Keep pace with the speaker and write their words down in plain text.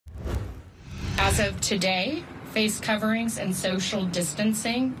As of today, face coverings and social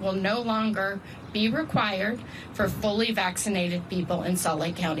distancing will no longer be required for fully vaccinated people in Salt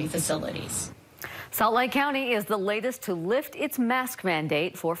Lake County facilities. Salt Lake County is the latest to lift its mask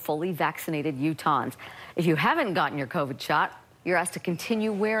mandate for fully vaccinated Utahns. If you haven't gotten your COVID shot, you're asked to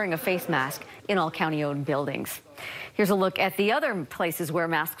continue wearing a face mask in all county-owned buildings. Here's a look at the other places where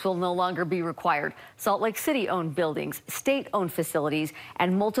masks will no longer be required. Salt Lake City-owned buildings, state-owned facilities,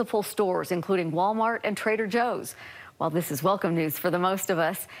 and multiple stores, including Walmart and Trader Joe's. While this is welcome news for the most of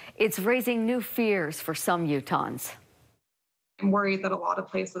us, it's raising new fears for some Utahns. I'm worried that a lot of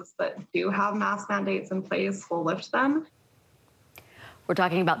places that do have mask mandates in place will lift them. We're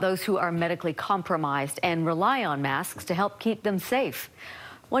talking about those who are medically compromised and rely on masks to help keep them safe.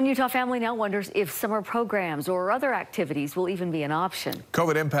 One Utah family now wonders if summer programs or other activities will even be an option.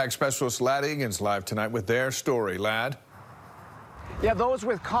 COVID impact specialist Ladd Egan's live tonight with their story. Ladd? Yeah, those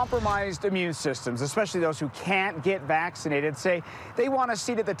with compromised immune systems, especially those who can't get vaccinated, say they want a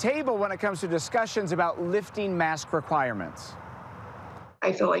seat at the table when it comes to discussions about lifting mask requirements.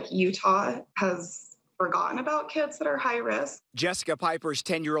 I feel like Utah has forgotten about kids that are high risk. Jessica Piper's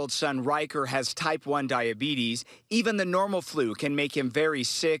 10-year-old son Riker has type 1 diabetes. Even the normal flu can make him very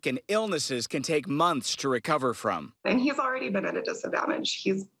sick, and illnesses can take months to recover from. And he's already been at a disadvantage.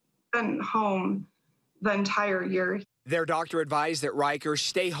 He's been home the entire year. Their doctor advised that Riker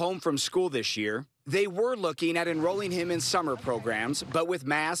stay home from school this year. They were looking at enrolling him in summer programs, but with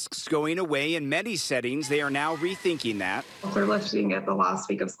masks going away in many settings, they are now rethinking that. If they're lifting it the last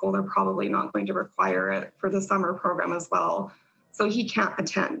week of school, they're probably not going to require it for the summer program as well. So he can't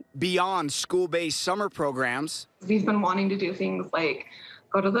attend. Beyond school-based summer programs, we've been wanting to do things like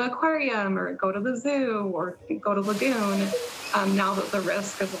go to the aquarium or go to the zoo or go to Lagoon. Now that the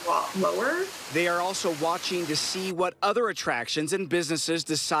risk is a lot lower. They are also watching to see what other attractions and businesses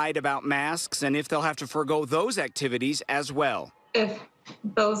decide about masks and if they'll have to forego those activities as well. If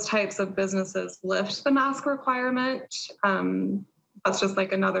those types of businesses lift the mask requirement, that's just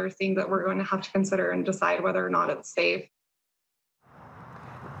like another thing that we're going to have to consider and decide whether or not it's safe.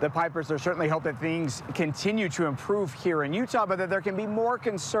 The Pipers are certainly hope that things continue to improve here in Utah, but that there can be more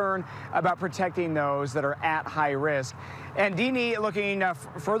concern about protecting those that are at high risk. And Deanie, looking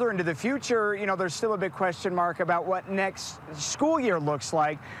further into the future, you know, there's still a big question mark about what next school year looks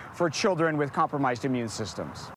like for children with compromised immune systems.